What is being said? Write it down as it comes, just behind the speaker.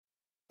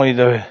only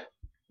the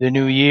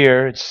new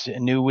year. It's a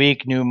new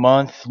week, new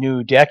month,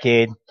 new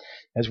decade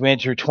as we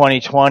enter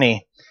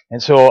 2020.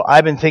 And so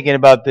I've been thinking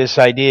about this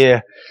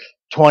idea,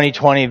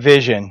 2020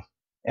 vision,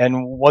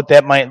 and what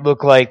that might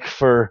look like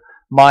for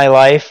my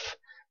life,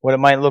 what it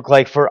might look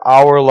like for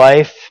our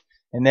life,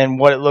 and then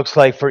what it looks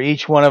like for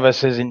each one of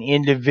us as an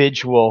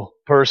individual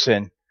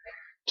person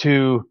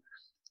to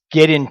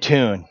get in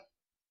tune.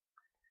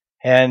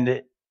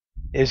 And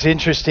as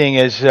interesting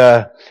as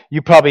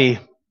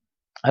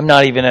I'm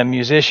not even a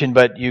musician,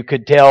 but you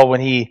could tell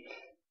when he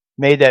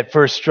made that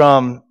first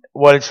strum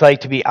what it's like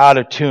to be out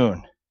of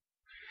tune.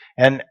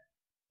 And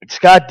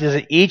Scott,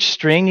 does each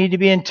string need to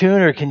be in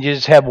tune, or can you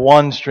just have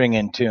one string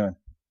in tune?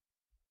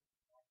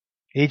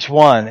 Each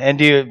one. And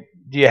do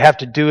you have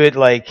to do it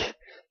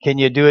can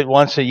you do it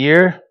once a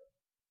year?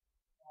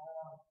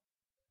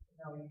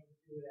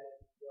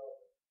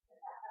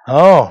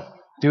 Oh,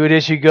 do it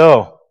as you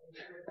go.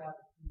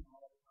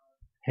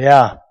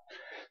 Yeah.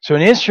 So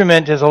an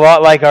instrument is a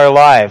lot like our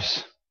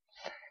lives.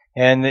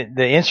 And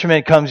the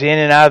instrument comes in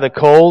and out of the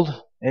cold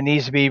and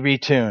needs to be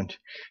retuned.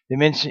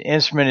 The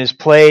instrument is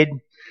played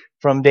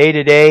from day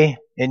to day.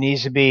 It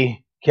needs to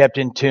be kept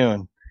in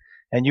tune.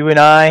 And you and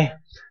I,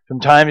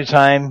 from time to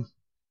time,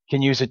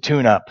 can use a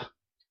tune-up.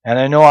 And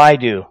I know I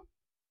do.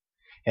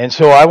 And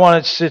so I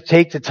wanted to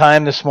take the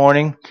time this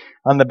morning.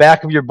 On the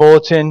back of your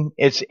bulletin,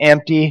 it's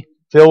empty,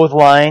 filled with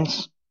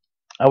lines.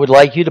 I would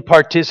like you to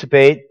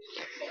participate.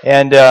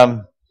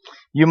 And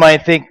you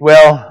might think,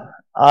 well,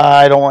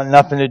 I don't want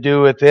nothing to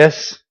do with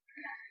this.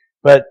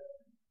 But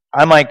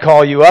I might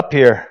call you up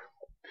here.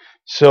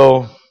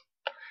 So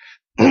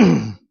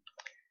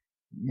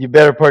you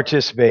better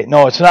participate.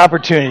 No, it's an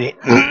opportunity.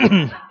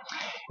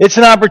 It's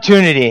an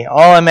opportunity.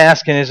 All I'm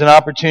asking is an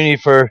opportunity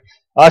for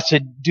us to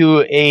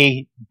do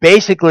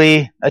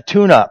basically a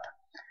tune-up.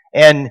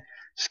 And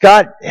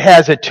Scott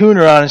has a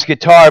tuner on his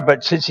guitar,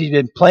 but since he's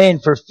been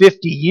playing for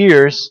 50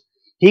 years,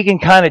 he can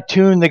kind of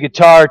tune the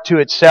guitar to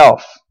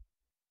itself.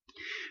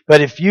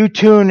 But if you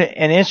tune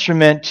an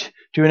instrument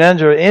to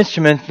another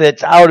instrument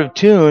that's out of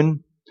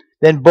tune,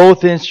 then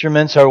both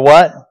instruments are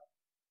what?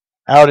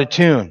 Out of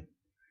tune.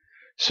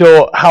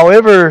 So,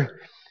 however,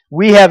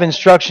 we have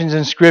instructions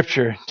in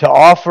Scripture to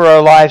offer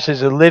our lives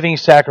as a living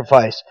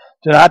sacrifice,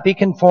 to not be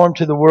conformed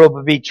to the world,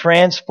 but be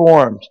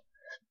transformed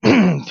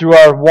through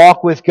our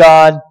walk with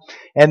God,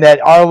 and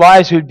that our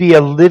lives would be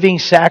a living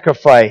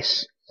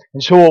sacrifice.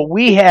 And so what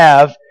we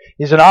have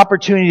is an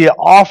opportunity to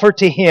offer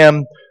to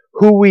Him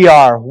who we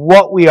are,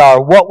 what we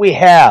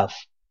have.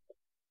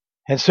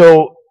 And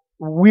so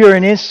we are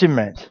an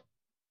instrument.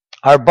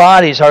 Our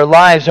bodies, our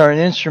lives are an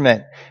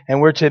instrument.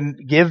 And we're to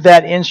give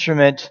that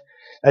instrument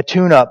a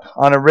tune-up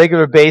on a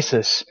regular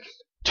basis.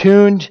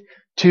 Tuned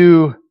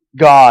to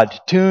God,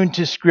 tuned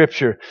to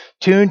Scripture,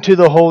 tuned to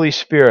the Holy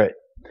Spirit,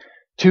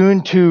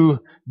 tuned to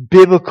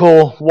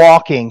biblical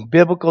walking,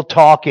 biblical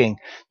talking,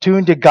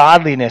 tuned to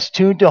godliness,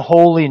 tuned to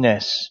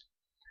holiness.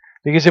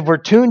 Because if we're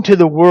tuned to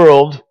the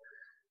world,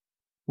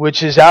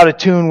 which is out of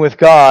tune with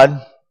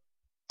God,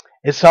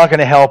 it's not going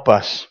to help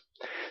us.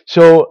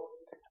 So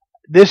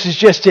this is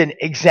just an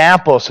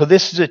example. So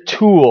this is a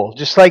tool,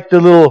 just like the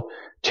little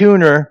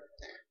tuner.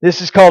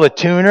 This is called a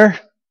tuner.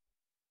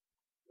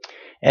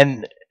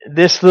 And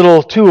this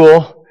little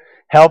tool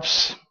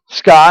helps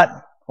Scott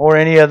or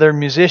any other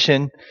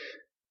musician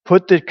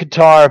put the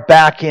guitar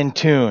back in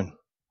tune.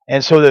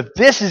 And so if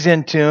this is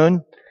in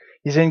tune,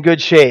 he's in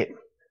good shape.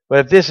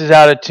 But if this is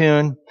out of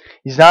tune,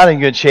 he's not in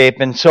good shape.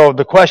 And so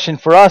the question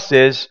for us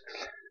is,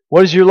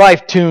 what is your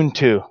life tuned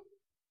to?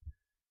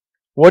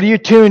 What are you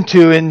tuned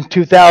to in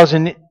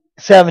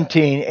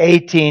 2017,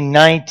 18,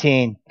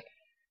 19?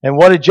 And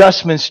what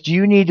adjustments do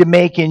you need to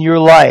make in your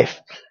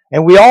life?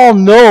 And we all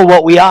know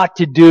what we ought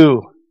to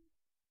do.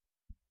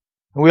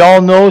 We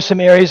all know some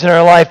areas in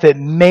our life that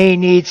may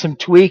need some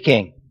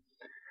tweaking.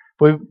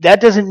 But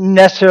that doesn't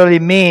necessarily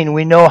mean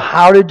we know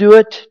how to do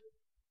it,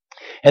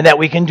 and that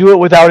we can do it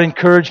without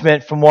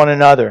encouragement from one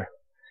another.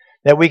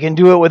 That we can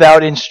do it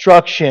without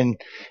instruction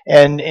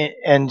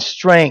and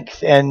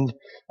strength and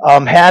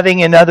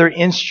having another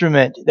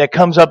instrument that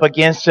comes up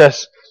against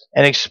us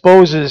and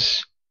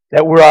exposes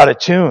that we're out of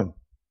tune.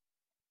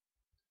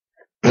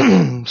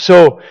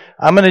 So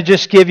I'm going to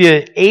just give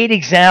you 8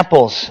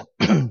 examples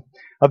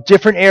of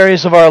different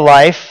areas of our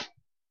life,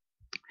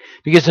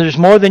 because there's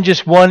more than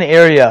just one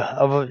area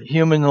of a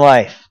human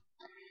life.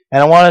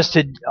 And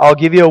I'll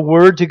give you a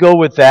word to go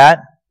with that,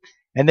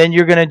 and then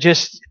you're going to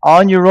just,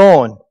 on your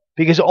own,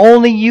 because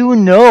only you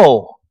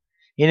know,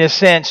 in a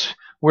sense,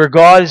 where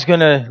God is going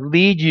to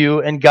lead you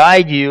and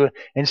guide you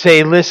and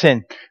say,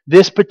 listen,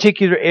 this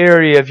particular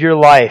area of your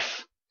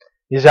life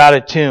is out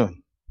of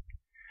tune.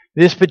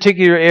 This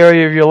particular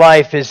area of your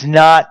life is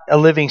not a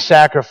living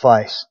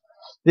sacrifice.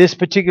 This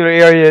particular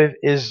area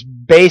is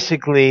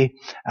basically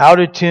out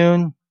of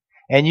tune,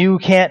 and you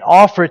can't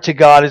offer it to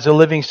God as a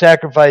living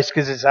sacrifice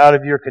because it's out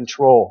of your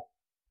control.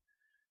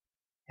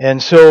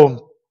 And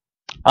so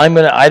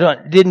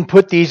didn't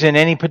put these in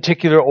any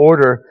particular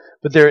order,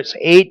 but there's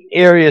 8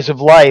 areas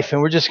of life,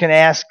 and we're just going to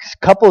ask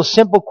a couple of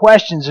simple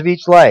questions of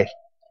each life.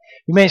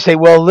 You may say,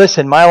 well,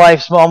 listen, my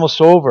life's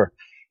almost over.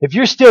 If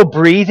you're still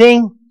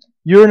breathing,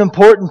 you're an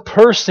important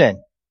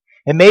person.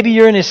 And maybe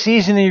you're in a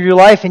season of your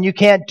life and you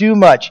can't do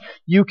much.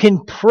 You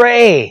can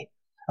pray.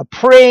 A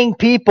praying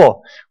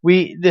people.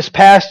 This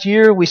past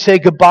year, we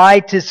said goodbye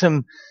to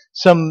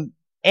some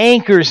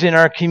anchors in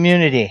our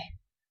community.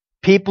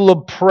 People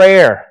of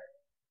prayer.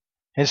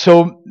 And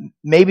so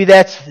maybe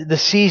that's the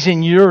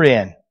season you're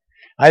in.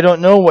 I don't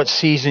know what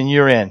season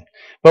you're in.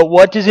 But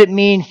what does it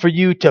mean for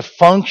you to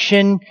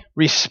function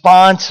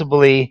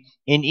responsibly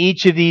in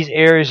each of these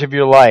areas of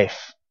your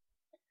life?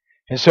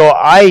 And so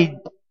I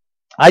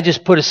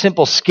just put a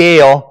simple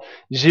scale,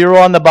 0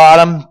 on the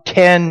bottom,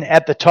 10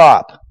 at the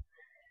top.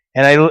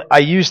 And I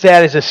use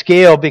that as a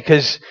scale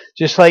because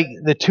just like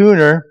the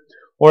tuner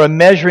or a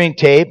measuring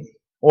tape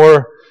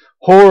or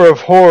horror of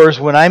horrors,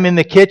 when I'm in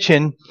the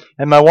kitchen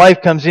and my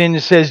wife comes in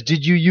and says,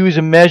 did you use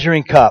a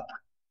measuring cup?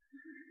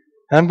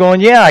 And I'm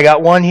going, yeah, I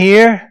got one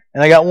here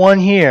and I got one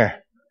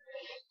here.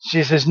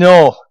 She says,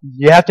 no,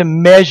 you have to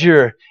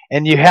measure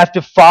and you have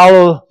to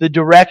follow the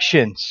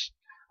directions.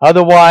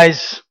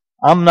 Otherwise,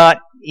 I'm not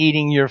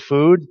eating your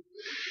food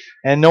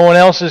and no one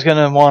else is going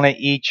to want to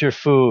eat your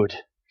food.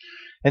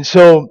 And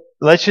so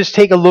let's just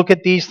take a look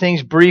at these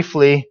things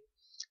briefly.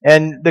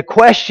 And the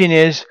question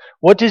is,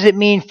 what does it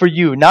mean for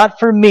you? Not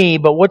for me,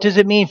 but what does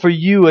it mean for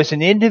you as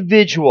an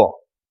individual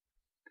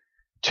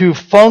to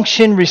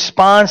function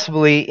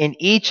responsibly in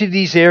each of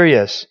these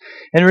areas?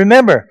 And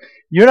remember,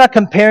 you're not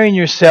comparing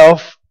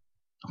yourself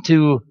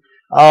to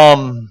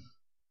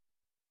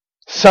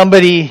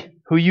somebody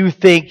who you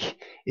think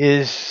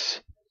is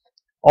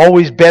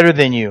always better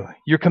than you.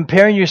 You're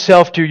comparing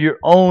yourself to your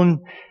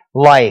own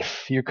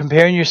life. You're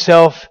comparing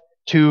yourself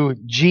to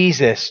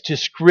Jesus, to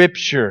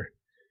Scripture,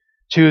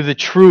 to the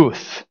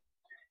truth.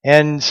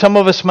 And some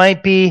of us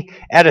might be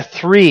at a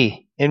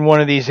 3 in one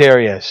of these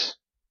areas.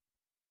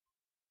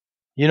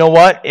 You know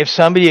what? If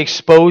somebody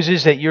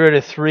exposes that you're at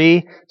a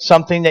 3,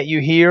 something that you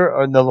hear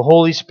or the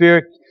Holy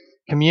Spirit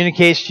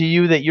communicates to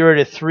you that you're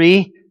at a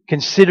 3,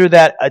 consider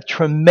that a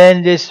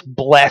tremendous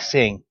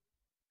blessing.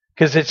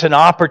 Because it's an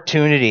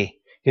opportunity.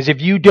 Because if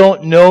you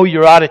don't know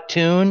you're out of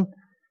tune,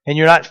 and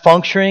you're not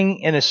functioning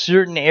in a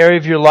certain area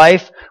of your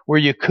life where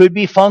you could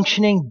be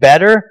functioning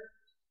better,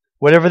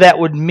 whatever that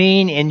would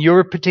mean in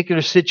your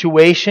particular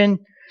situation,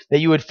 that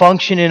you would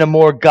function in a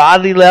more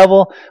godly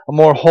level, a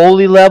more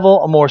holy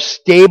level, a more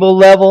stable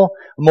level,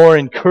 a more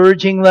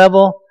encouraging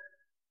level,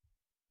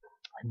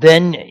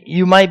 then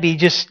you might be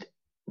just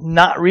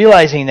not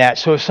realizing that.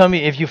 So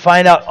if you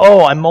find out,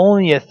 oh, I'm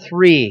only a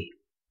 3,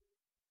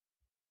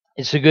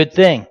 it's a good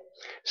thing.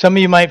 Some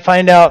of you might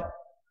find out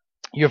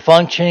you're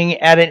functioning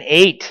at an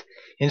 8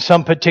 in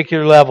some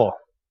particular level.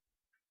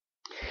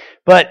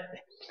 But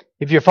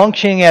if you're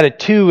functioning at a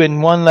 2 in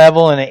one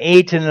level and an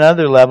 8 in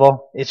another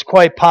level, it's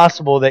quite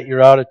possible that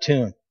you're out of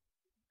tune.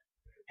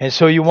 And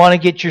so you want to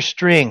get your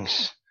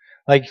strings.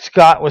 Like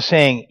Scott was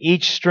saying,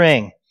 each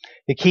string,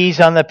 the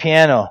keys on the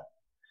piano.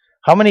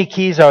 How many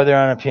keys are there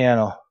on a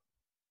piano?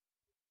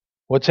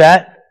 What's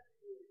that?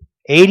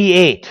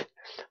 88.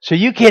 So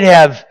you could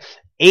have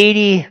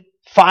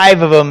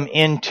 85 of them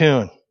in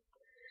tune.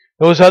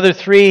 Those other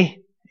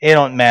 3, they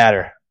don't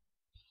matter.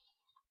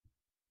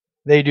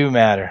 They do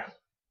matter.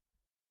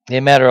 They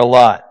matter a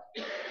lot.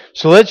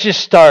 So let's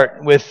just start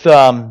with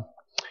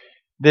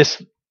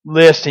this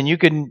list. And you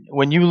can,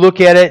 when you look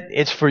at it,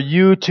 it's for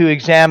you to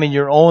examine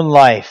your own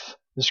life.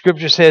 The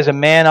Scripture says a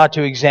man ought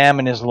to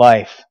examine his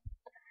life.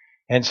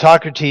 And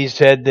Socrates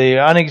said the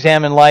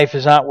unexamined life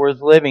is not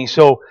worth living.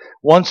 So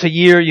once a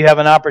year you have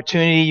an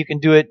opportunity. You can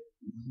do it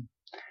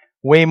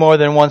way more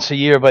than once a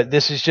year, but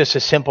this is just a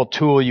simple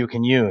tool you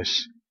can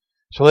use.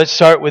 So let's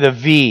start with a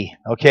V,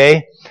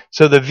 okay?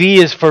 So the V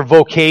is for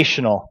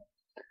vocational.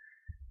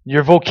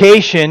 Your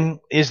vocation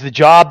is the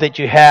job that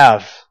you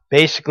have,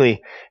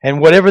 basically.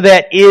 And whatever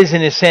that is,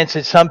 in a sense,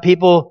 that some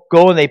people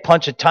go and they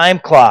punch a time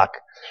clock.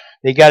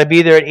 They got to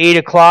be there at 8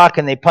 o'clock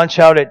and they punch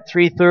out at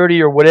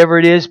 3:30 or whatever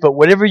it is. But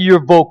whatever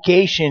your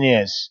vocation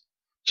is,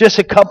 just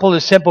a couple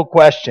of simple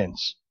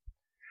questions.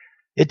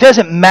 It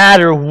doesn't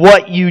matter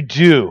what you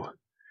do.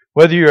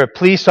 Whether you're a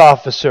police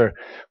officer,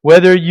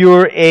 whether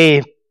you're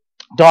a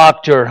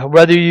doctor,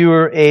 whether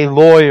you're a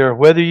lawyer,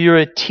 whether you're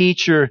a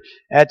teacher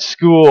at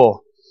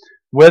school,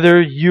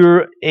 whether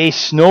you're a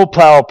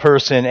snowplow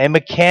person, a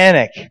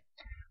mechanic.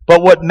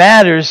 But what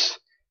matters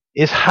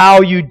is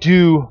how you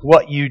do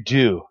what you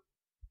do.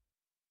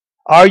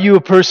 Are you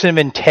a person of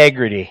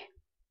integrity?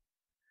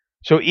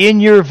 So in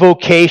your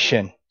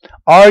vocation,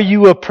 are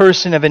you a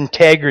person of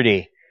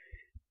integrity?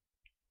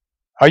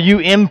 Are you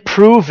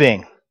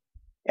improving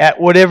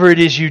at whatever it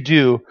is you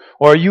do,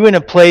 or are you in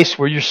a place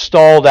where you're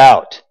stalled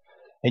out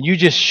and you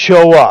just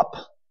show up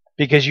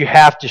because you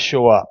have to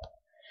show up?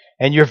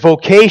 And your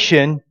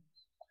vocation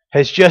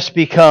has just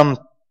become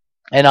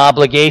an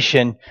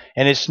obligation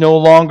and it's no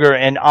longer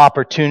an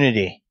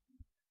opportunity.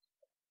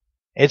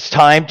 It's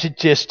time to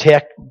just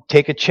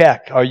take a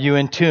check. Are you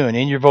in tune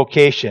in your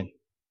vocation?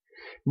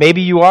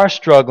 Maybe you are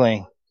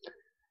struggling.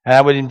 And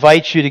I would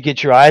invite you to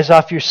get your eyes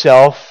off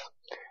yourself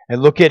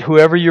and look at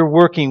whoever you're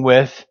working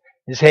with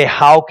and say,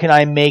 how can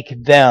I make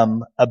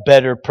them a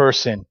better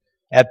person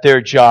at their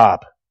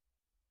job?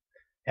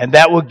 And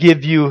that will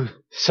give you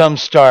some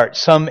start,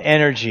 some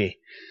energy.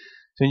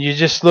 So you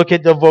just look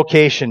at the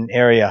vocation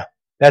area.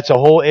 That's a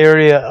whole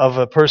area of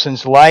a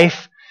person's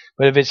life.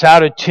 But if it's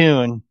out of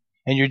tune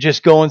and you're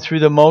just going through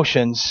the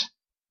motions,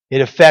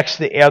 it affects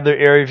the other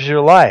areas of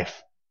your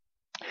life.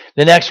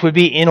 The next would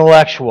be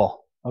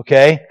intellectual.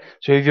 Okay?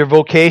 So you have your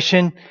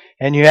vocation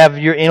and you have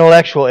your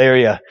intellectual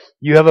area.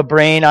 You have a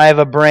brain, I have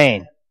a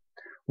brain.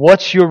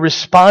 What's your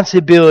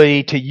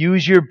responsibility to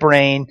use your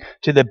brain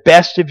to the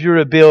best of your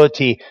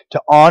ability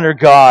to honor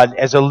God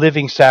as a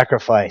living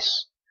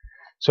sacrifice?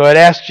 So I'd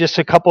ask just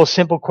a couple of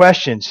simple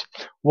questions.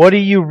 What are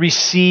you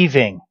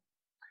receiving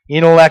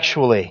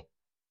intellectually?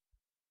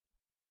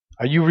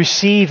 Are you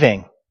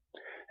receiving?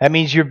 That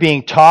means you're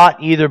being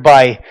taught either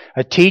by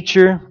a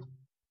teacher,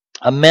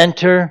 a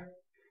mentor,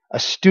 a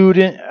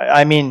student.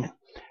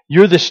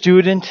 You're the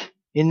student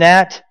in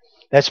that.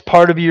 That's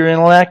part of your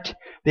intellect.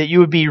 That you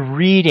would be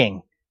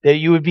reading, that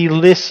you would be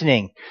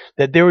listening,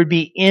 that there would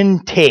be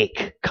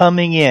intake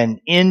coming in,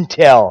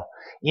 intel,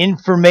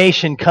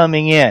 information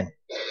coming in.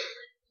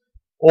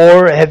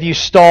 Or have you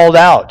stalled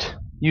out?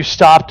 You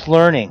stopped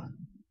learning.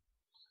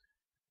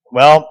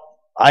 Well,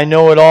 I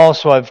know it all,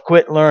 so I've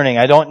quit learning.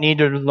 I don't need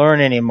to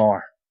learn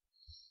anymore.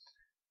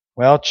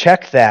 Well,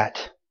 check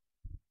that.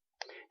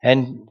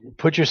 And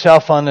put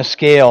yourself on the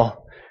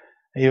scale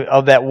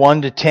of that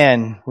 1 to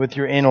 10 with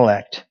your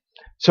intellect.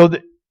 So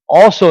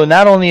also,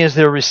 not only is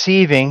there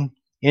receiving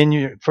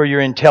for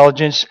your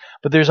intelligence,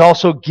 but there's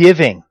also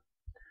giving.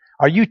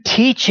 Are you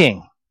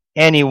teaching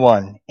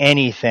anyone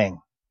anything?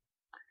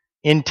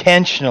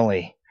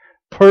 Intentionally,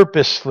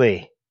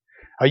 purposely?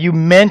 Are you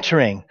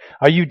mentoring?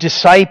 Are you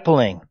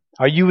discipling?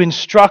 Are you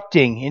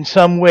instructing in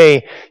some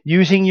way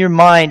using your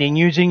mind and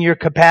using your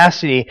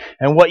capacity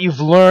and what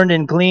you've learned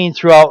and gleaned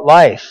throughout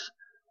life?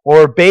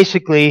 Or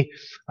basically,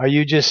 are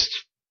you just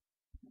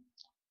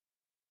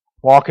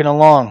walking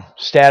along,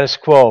 status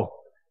quo,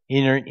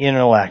 in your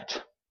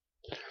intellect?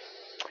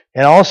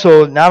 And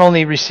also, not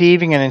only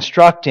receiving and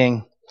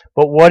instructing,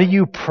 but what are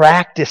you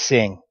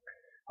practicing?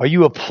 Are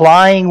you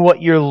applying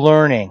what you're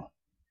learning?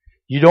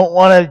 You don't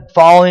want to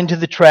fall into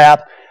the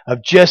trap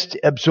of just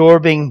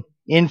absorbing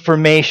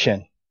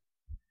information.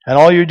 And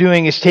all you're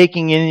doing is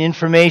taking in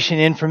information,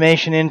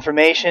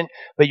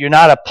 but you're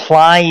not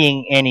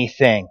applying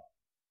anything.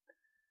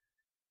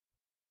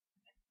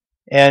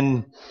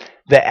 And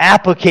the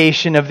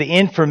application of the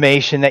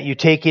information that you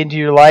take into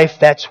your life,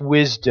 that's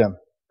wisdom.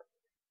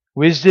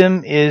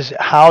 Wisdom is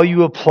how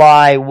you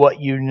apply what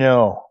you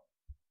know.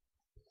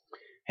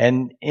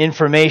 And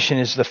information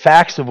is the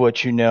facts of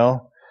what you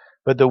know,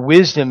 but the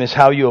wisdom is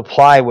how you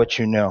apply what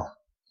you know.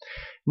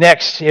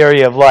 Next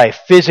area of life,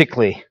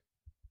 physically.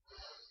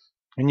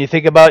 When you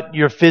think about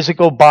your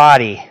physical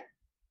body,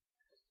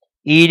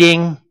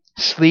 eating,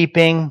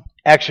 sleeping,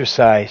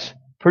 exercise.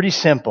 Pretty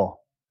simple.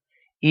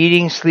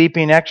 Eating,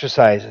 sleeping,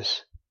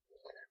 exercises.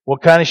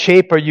 What kind of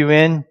shape are you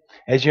in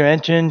as you're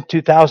entering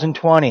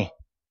 2020?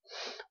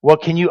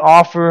 What can you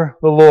offer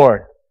the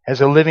Lord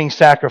as a living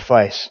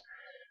sacrifice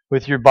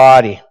with your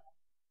body?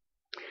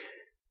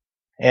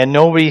 And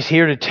nobody's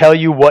here to tell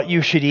you what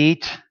you should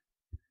eat,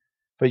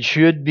 but you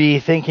should be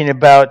thinking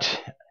about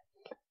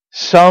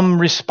some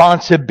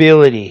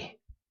responsibility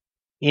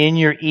in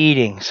your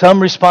eating,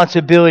 some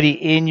responsibility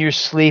in your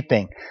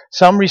sleeping,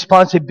 some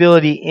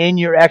responsibility in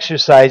your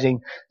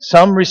exercising,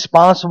 some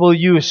responsible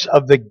use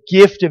of the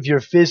gift of your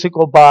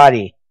physical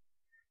body,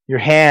 your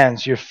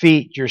hands, your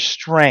feet, your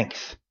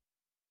strength,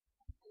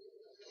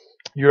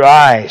 your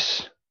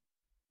eyes,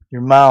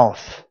 your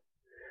mouth.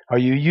 Are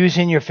you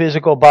using your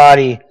physical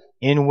body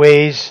in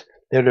ways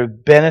that are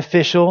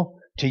beneficial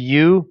to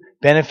you,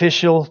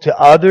 beneficial to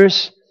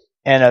others,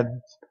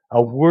 and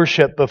a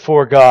worship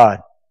before God?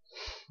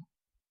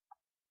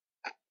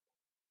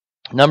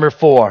 Number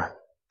 4,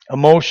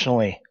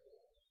 emotionally.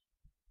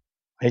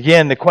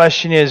 Again, the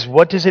question is,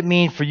 what does it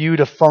mean for you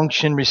to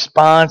function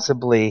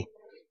responsibly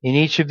in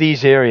each of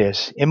these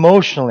areas?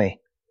 Emotionally.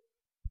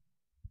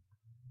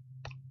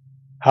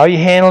 How are you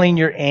handling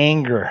your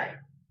anger?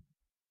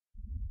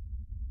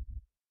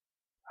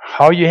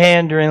 How are you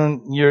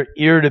handling your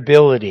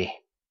irritability?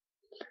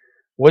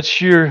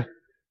 What's your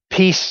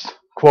peace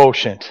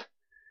quotient?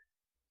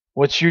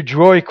 What's your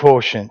joy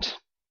quotient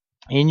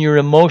in your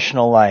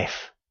emotional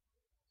life?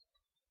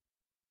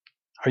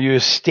 Are you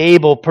a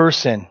stable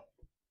person?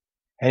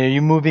 And are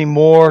you moving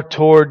more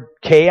toward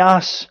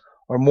chaos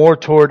or more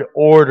toward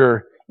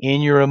order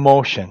in your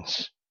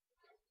emotions?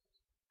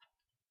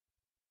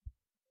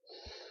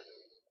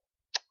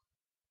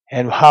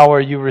 And how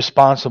are you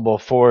responsible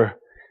for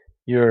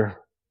your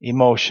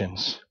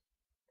emotions?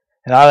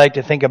 And I like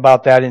to think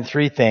about that in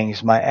 3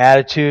 things: my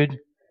attitude,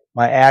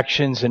 my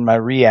actions, and my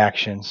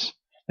reactions.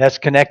 That's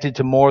connected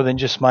to more than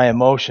just my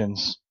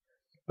emotions,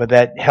 but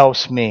that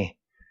helps me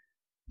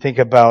think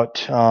about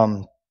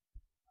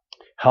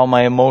how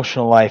my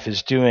emotional life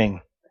is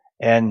doing,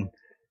 and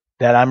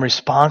that I'm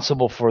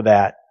responsible for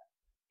that.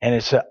 And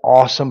it's an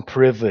awesome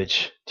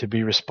privilege to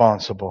be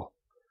responsible.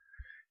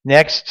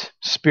 Next,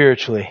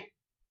 spiritually.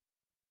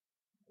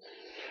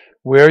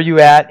 Where are you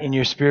at in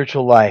your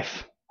spiritual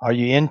life? Are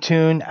you in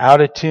tune,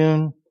 out of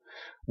tune?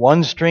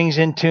 One string's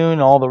in tune,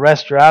 all the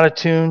rest are out of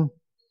tune?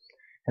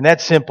 And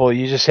that's simple.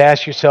 You just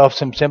ask yourself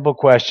some simple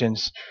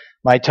questions.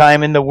 My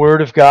time in the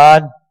Word of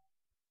God,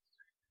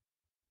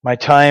 my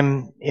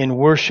time in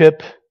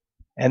worship,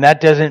 and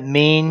that doesn't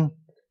mean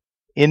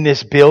in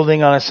this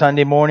building on a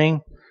Sunday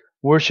morning.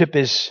 Worship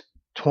is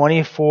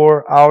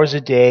 24 hours a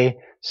day,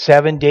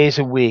 7 days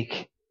a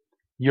week.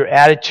 Your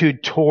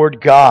attitude toward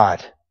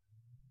God.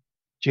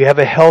 Do you have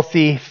a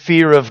healthy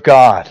fear of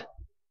God?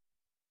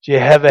 Do you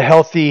have a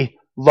healthy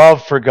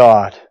love for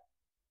God?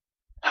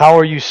 How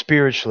are you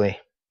spiritually?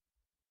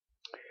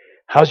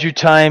 How's your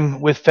time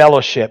with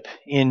fellowship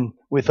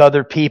with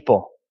other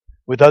people,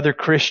 with other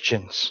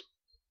Christians,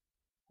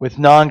 with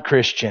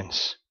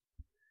non-Christians?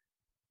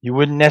 You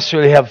wouldn't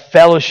necessarily have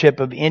fellowship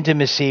of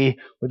intimacy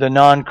with a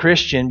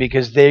non-Christian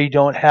because they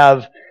don't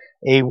have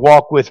a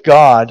walk with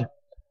God,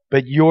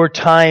 but your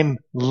time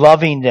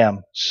loving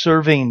them,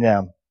 serving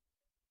them,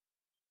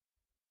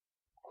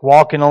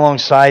 walking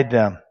alongside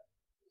them.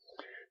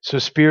 So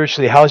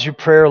spiritually, how's your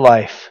prayer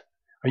life?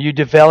 Are you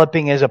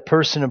developing as a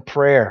person of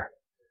prayer?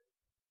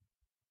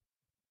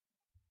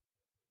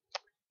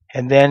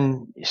 And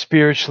then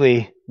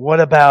spiritually, what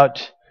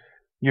about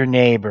your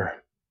neighbor?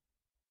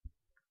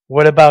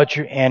 What about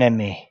your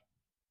enemy?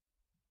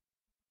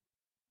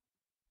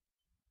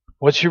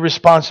 What's your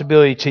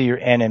responsibility to your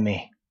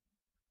enemy,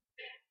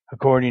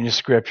 according to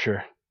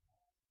Scripture?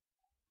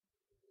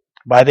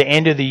 By the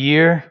end of the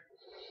year,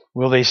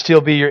 will they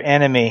still be your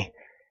enemy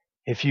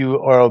if you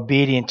are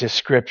obedient to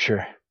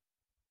Scripture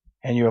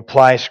and you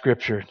apply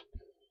Scripture?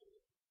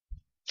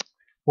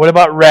 What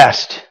about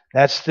rest?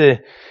 That's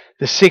the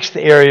sixth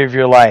area of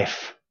your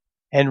life.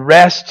 And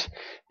rest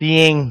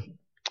being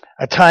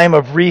a time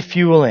of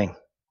refueling.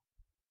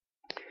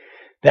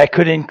 That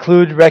could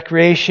include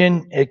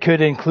recreation, it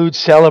could include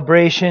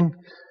celebration,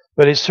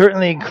 but it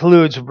certainly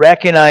includes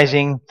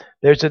recognizing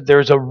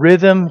there's a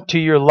rhythm to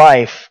your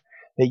life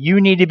that you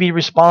need to be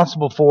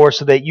responsible for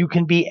so that you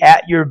can be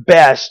at your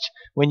best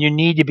when you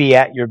need to be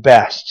at your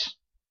best.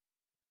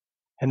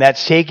 And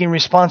that's taking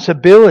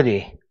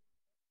responsibility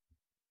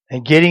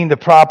and getting the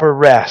proper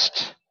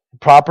rest,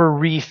 proper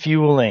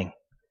refueling,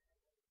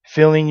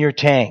 filling your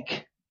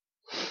tank.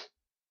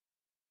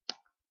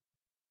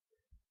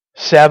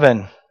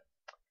 7.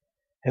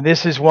 And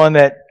this is one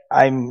that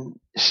I'm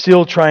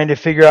still trying to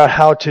figure out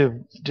how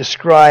to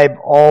describe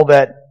all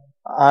that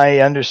I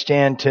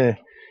understand to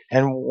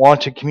and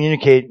want to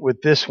communicate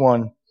with this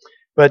one.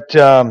 But,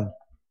 and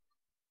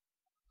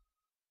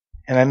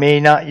I may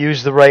not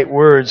use the right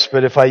words,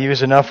 but if I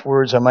use enough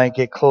words, I might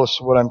get close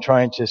to what I'm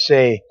trying to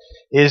say,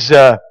 is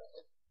the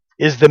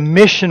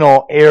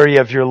missional area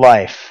of your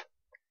life.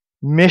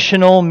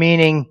 Missional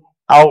meaning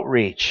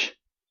outreach,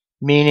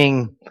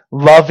 meaning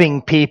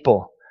loving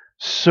people,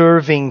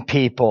 serving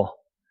people,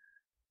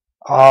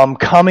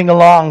 coming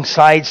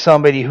alongside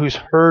somebody who's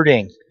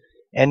hurting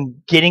and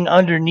getting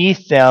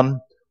underneath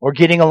them or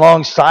getting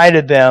alongside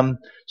of them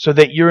so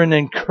that you're an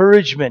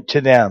encouragement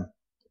to them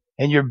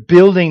and you're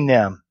building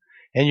them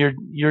and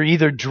you're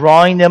either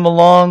drawing them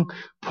along,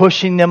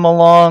 pushing them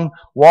along,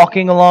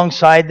 walking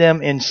alongside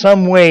them in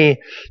some way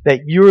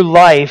that your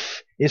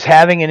life is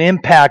having an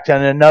impact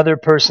on another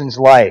person's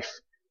life.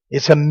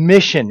 It's a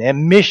mission, a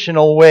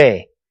missional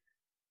way.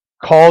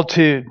 Called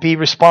to be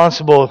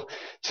responsible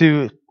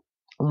to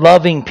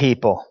loving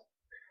people.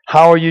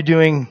 How are you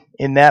doing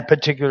in that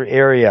particular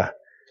area?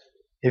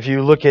 If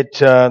you look at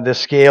the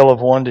scale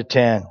of 1 to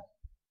 10.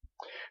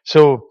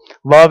 So,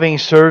 loving,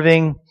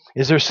 serving.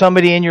 Is there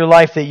somebody in your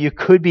life that you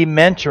could be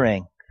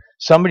mentoring?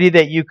 Somebody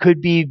that you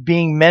could be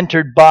being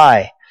mentored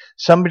by?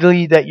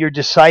 Somebody that you're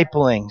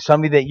discipling?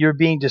 Somebody that you're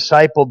being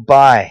discipled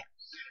by?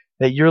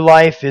 That your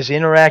life is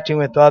interacting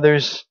with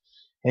others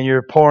and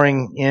you're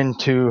pouring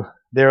into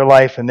their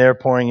life and they're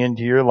pouring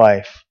into your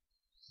life.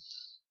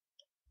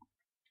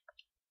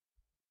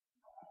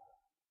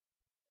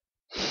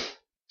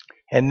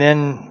 And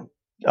then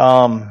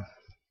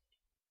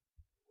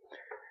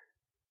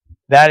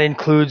that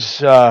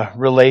includes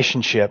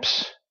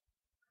relationships.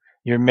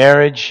 Your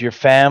marriage, your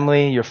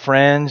family, your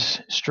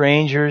friends,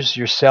 strangers,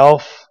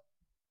 yourself.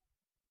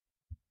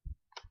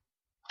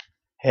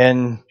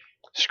 And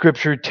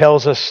Scripture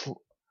tells us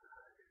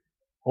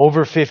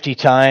over 50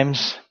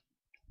 times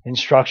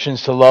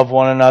instructions to love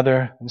one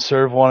another and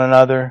serve one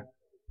another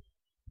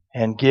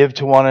and give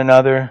to one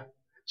another.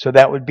 So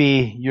that would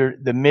be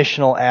the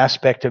missional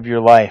aspect of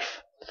your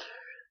life.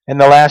 And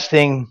the last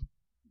thing,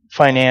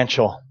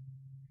 financial.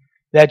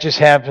 That just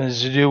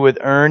happens to do with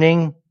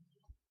earning,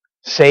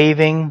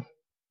 saving,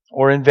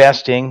 or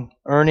investing.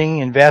 Earning,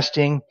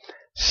 investing,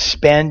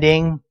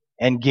 spending,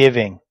 and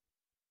giving.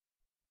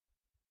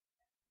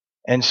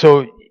 And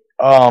so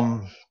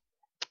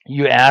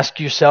you ask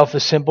yourself a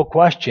simple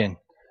question.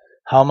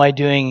 How am I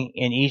doing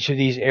in each of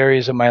these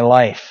areas of my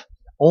life?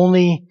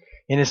 Only,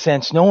 in a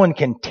sense, no one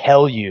can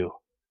tell you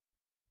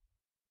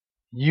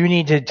you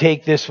need to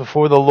take this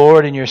before the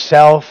Lord and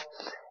yourself,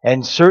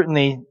 and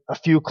certainly a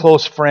few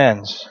close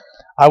friends.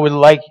 I would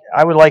like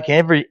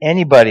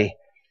anybody,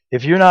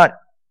 if you're not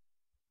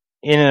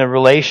in a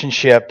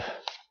relationship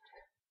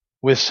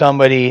with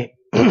somebody,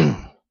 in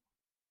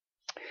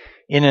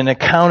an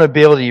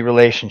accountability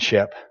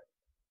relationship.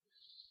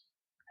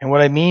 And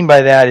what I mean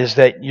by that is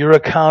that you're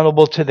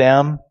accountable to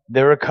them,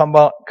 they're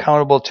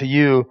accountable to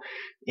you,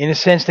 in a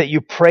sense that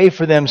you pray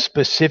for them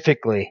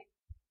specifically,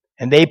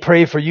 and they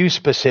pray for you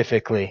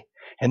specifically.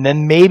 And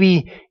then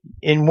maybe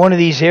in one of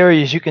these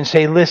areas you can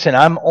say, listen,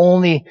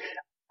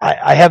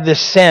 I have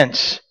this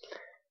sense,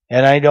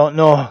 and I don't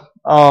know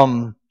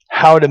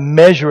how to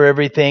measure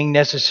everything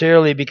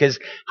necessarily, because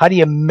how do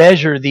you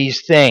measure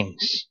these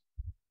things?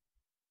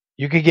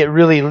 You could get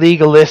really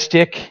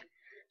legalistic,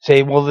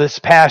 say, well, this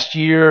past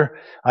year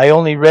I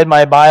only read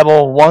my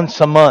Bible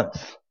once a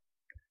month.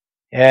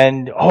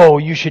 And,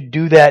 you should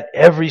do that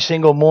every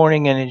single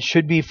morning, and it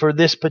should be for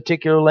this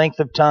particular length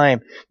of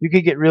time. You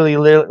could get really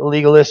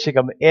legalistic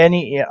of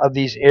any of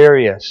these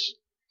areas.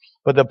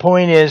 But the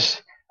point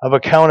of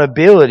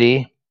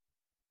accountability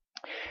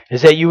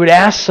is that you would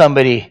ask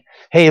somebody,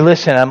 hey,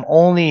 listen, I'm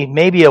only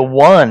maybe a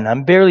 1.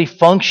 I'm barely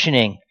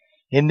functioning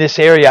in this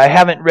area. I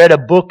haven't read a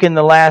book in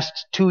the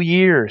last 2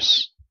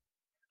 years.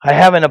 I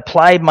haven't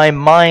applied my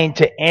mind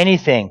to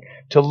anything,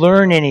 to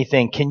learn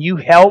anything. Can you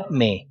help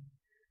me?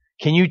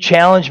 Can you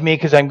challenge me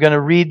because I'm going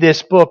to read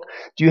this book?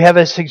 Do you have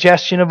a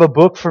suggestion of a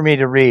book for me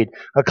to read?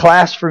 A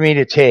class for me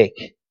to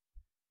take?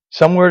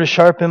 Somewhere to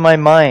sharpen my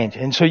mind.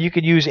 And so you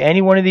could use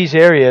any one of these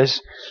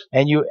areas,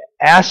 and you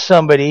ask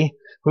somebody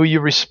who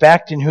you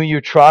respect and who you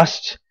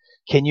trust,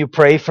 can you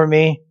pray for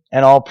me?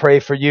 And I'll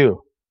pray for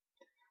you.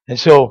 And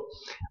so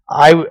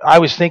I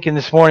was thinking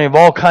this morning of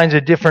all kinds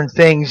of different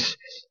things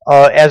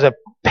as a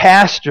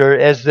pastor,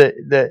 as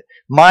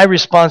my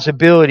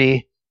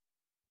responsibility.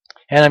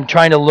 And I'm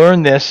trying to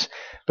learn this,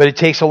 but it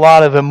takes a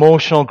lot of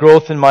emotional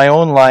growth in my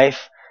own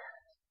life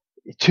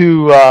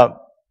to,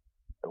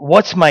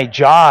 what's my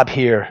job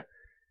here?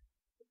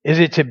 Is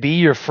it to be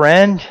your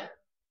friend?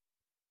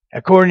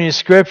 According to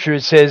Scripture,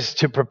 it says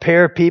to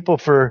prepare people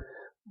for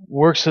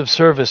works of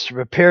service, to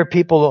prepare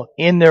people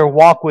in their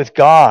walk with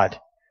God,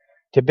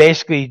 to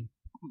basically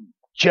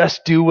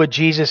just do what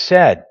Jesus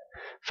said.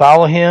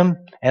 Follow Him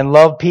and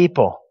love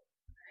people.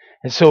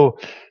 And so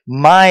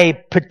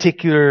my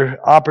particular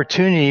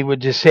opportunity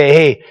would just say,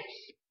 hey,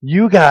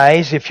 you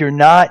guys, if you're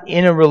not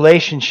in a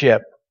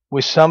relationship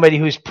with somebody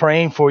who's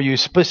praying for you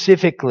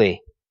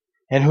specifically,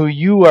 and who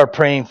you are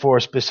praying for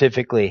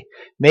specifically,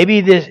 maybe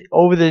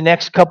over the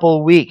next couple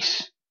of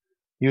weeks,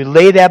 you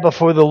lay that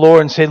before the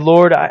Lord and say,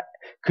 Lord,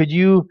 could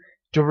you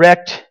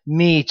direct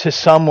me to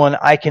someone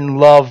I can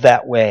love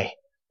that way,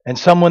 and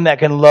someone that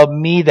can love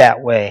me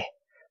that way,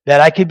 that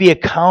I could be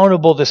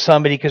accountable to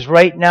somebody, because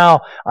right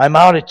now I'm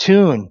out of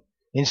tune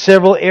in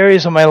several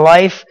areas of my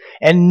life,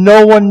 and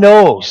no one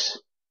knows.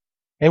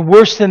 And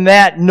worse than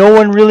that, no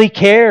one really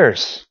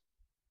cares.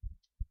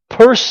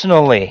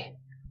 Personally,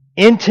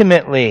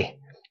 intimately,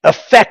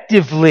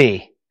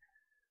 effectively,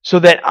 so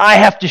that I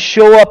have to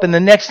show up, and the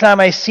next time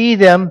I see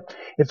them,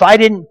 if I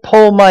didn't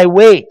pull my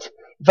weight,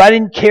 if I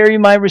didn't carry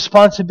my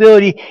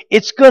responsibility,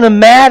 it's going to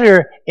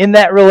matter in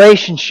that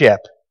relationship.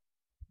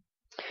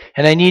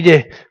 And I need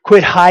to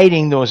quit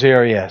hiding those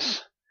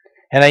areas.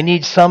 And I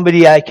need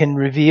somebody I can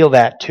reveal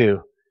that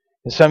to.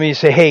 And somebody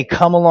say, hey,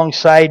 come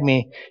alongside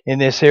me in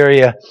this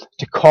area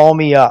to call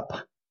me up,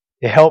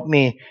 to help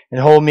me and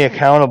hold me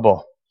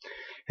accountable.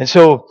 And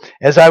so,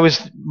 as I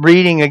was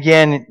reading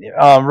again,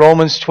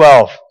 Romans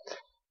 12,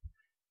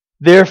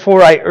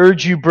 therefore I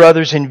urge you,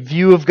 brothers, in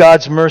view of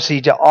God's mercy,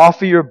 to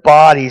offer your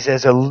bodies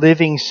as a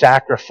living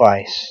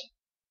sacrifice.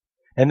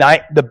 And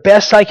the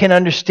best I can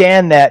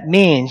understand that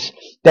means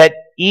that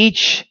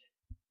each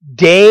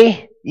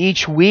day,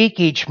 each week,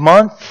 each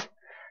month,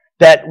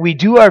 that we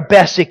do our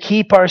best to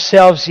keep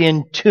ourselves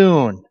in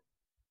tune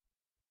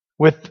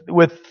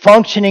with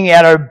functioning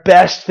at our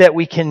best that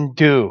we can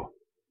do.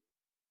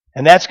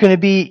 And that's going to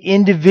be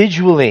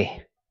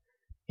individually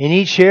in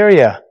each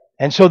area.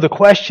 And so the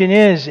question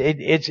is,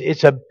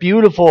 it's a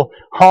beautiful,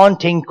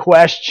 haunting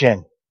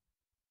question.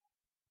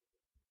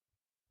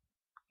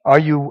 Are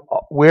you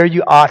where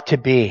you ought to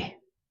be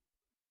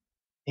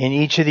in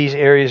each of these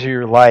areas of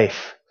your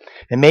life?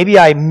 And maybe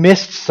I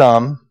missed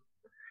some,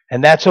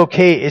 and that's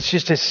okay. It's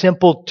just a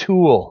simple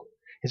tool.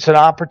 It's an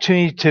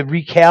opportunity to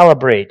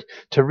recalibrate,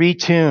 to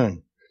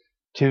retune,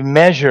 to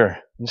measure,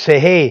 and say,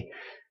 hey,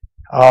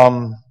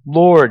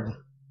 Lord,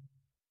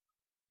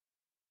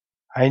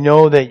 I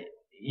know that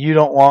you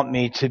don't want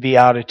me to be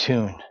out of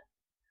tune.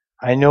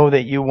 I know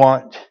that you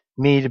want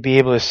me to be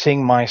able to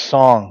sing my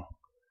song,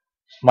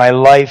 my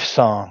life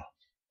song,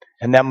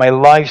 and that my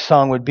life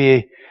song would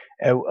be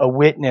a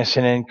witness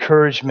and an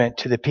encouragement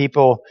to the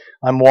people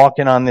I'm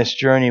walking on this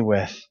journey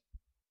with.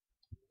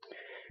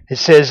 It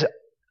says,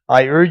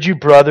 I urge you,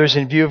 brothers,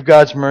 in view of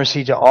God's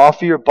mercy, to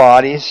offer your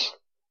bodies,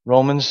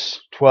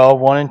 Romans 12,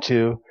 1 and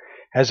 2,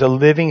 as a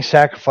living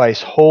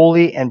sacrifice,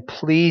 holy and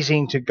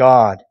pleasing to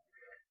God.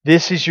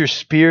 This is your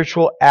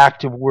spiritual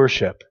act of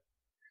worship.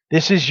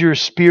 This is your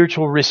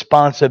spiritual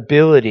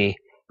responsibility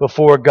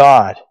before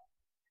God.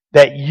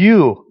 That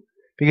you,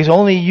 because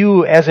only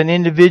you as an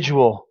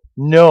individual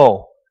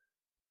know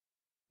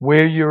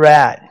where you're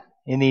at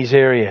in these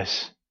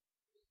areas.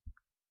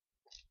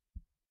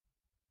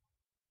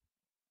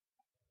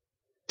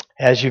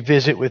 As you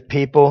visit with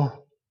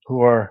people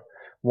who are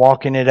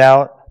walking it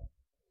out,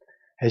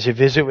 as you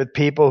visit with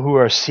people who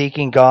are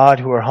seeking God,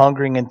 who are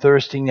hungering and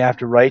thirsting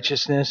after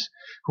righteousness,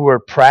 who are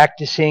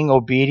practicing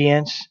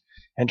obedience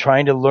and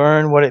trying to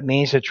learn what it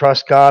means to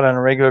trust God on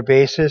a regular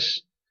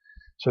basis.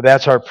 So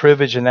that's our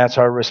privilege and that's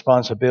our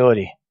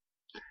responsibility.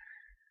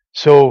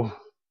 So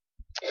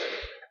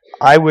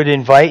I would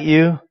invite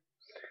you,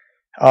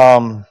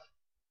 and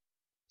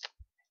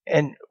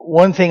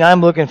one thing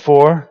I'm looking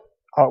for,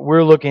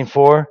 we're looking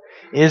for,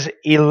 is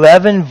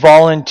 11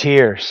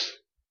 volunteers.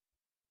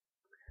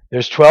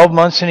 There's 12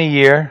 months in a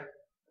year.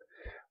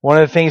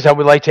 One of the things I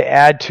would like to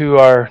add to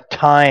our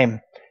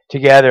time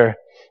together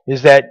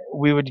is that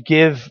we're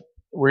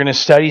going to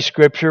study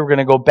Scripture. We're going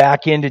to go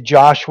back into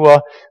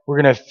Joshua.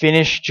 We're going to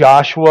finish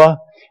Joshua,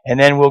 and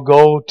then we'll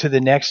go to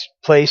the next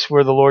place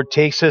where the Lord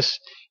takes us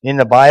in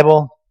the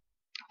Bible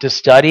to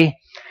study.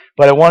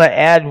 But I want to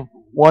add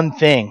one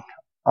thing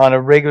on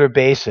a regular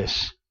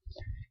basis,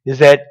 is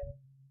that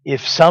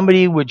if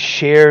somebody would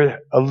share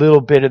a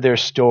little bit of their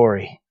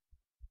story.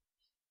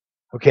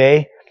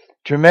 Okay?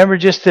 Do you remember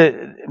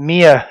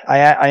Mia?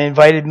 I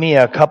invited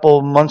Mia a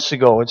couple months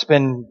ago. It's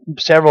been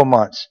several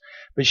months.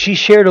 But she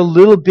shared a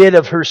little bit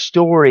of her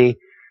story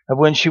of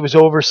when she was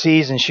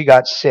overseas and she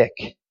got sick.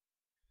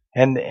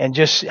 And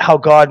just how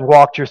God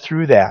walked her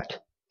through that.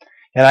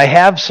 And I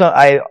have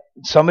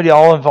somebody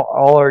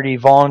already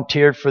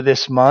volunteered for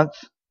this month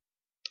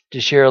to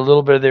share a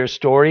little bit of their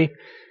story.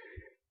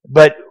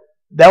 But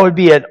that would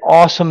be an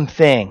awesome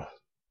thing,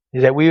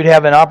 is that we would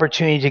have an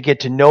opportunity to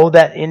get to know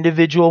that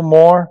individual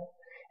more,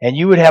 and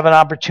you would have an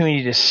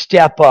opportunity to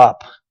step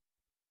up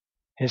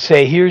and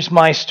say, here's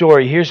my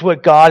story, here's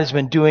what God has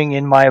been doing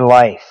in my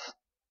life.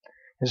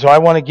 And so I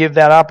want to give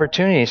that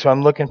opportunity. So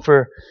I'm looking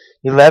for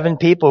 11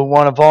 people who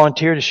want to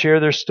volunteer to share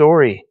their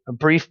story, a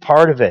brief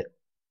part of it.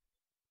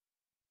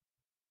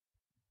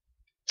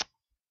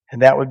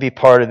 And that would be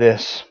part of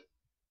this.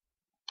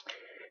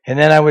 And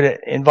then I would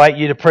invite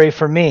you to pray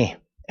for me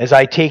as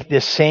I take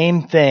this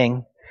same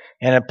thing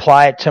and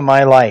apply it to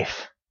my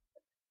life.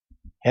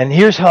 And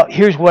here's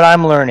what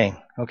I'm learning,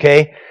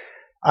 okay?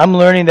 I'm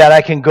learning that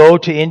I can go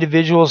to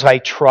individuals I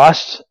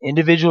trust,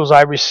 individuals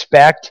I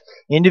respect,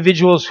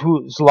 individuals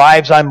whose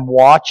lives I'm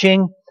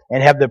watching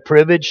and have the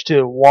privilege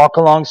to walk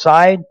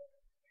alongside.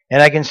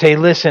 And I can say,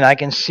 listen, I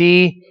can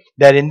see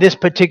that in this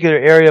particular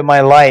area of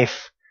my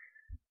life,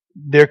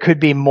 there could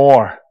be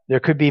more. There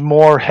could be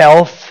more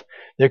health.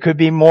 There could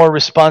be more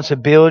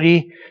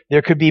responsibility.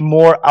 There could be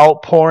more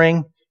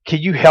outpouring. Could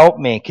you help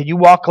me? Could you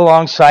walk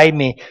alongside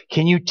me?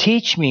 Can you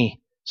teach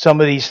me some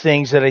of these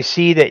things that I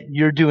see that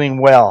you're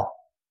doing well?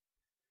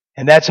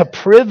 And that's a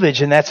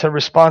privilege and that's a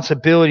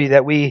responsibility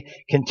that we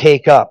can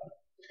take up.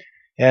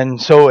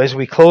 And so as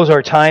we close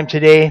our time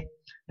today,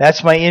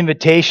 that's my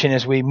invitation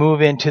as we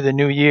move into the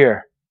new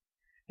year,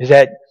 is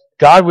that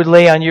God would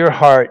lay on your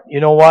heart, you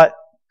know what?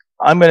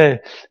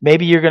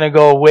 Maybe you're going to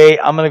go away.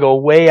 I'm going to go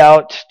way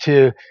out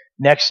to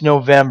next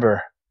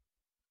November.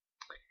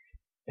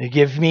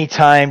 Give me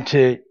time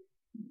to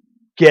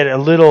get a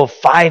little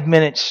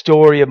 5-minute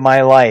story of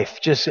my life,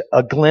 just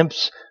a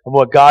glimpse of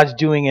what God's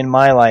doing in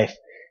my life,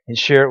 and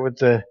share it with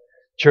the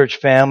church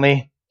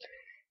family.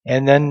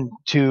 And then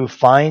to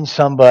find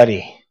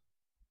somebody,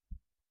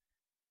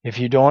 if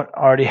you don't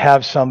already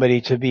have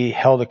somebody to be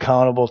held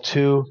accountable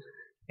to,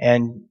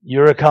 and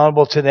you're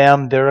accountable to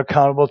them, they're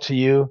accountable to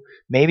you.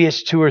 Maybe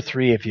it's 2 or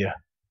 3 of you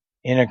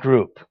in a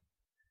group,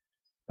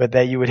 but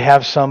that you would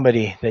have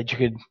somebody that you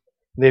could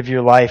live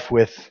your life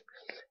with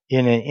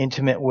in an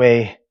intimate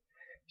way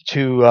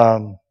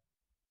to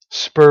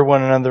spur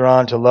one another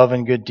on to love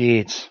and good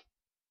deeds.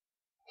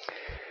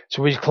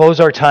 So we close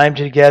our time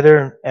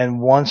together, and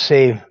once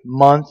a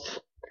month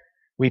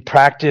we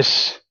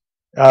practice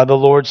the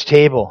Lord's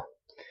table,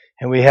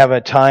 and we have a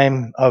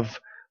time of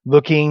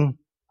looking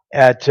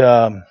at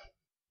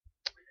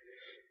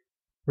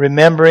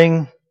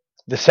remembering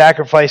the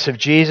sacrifice of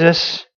Jesus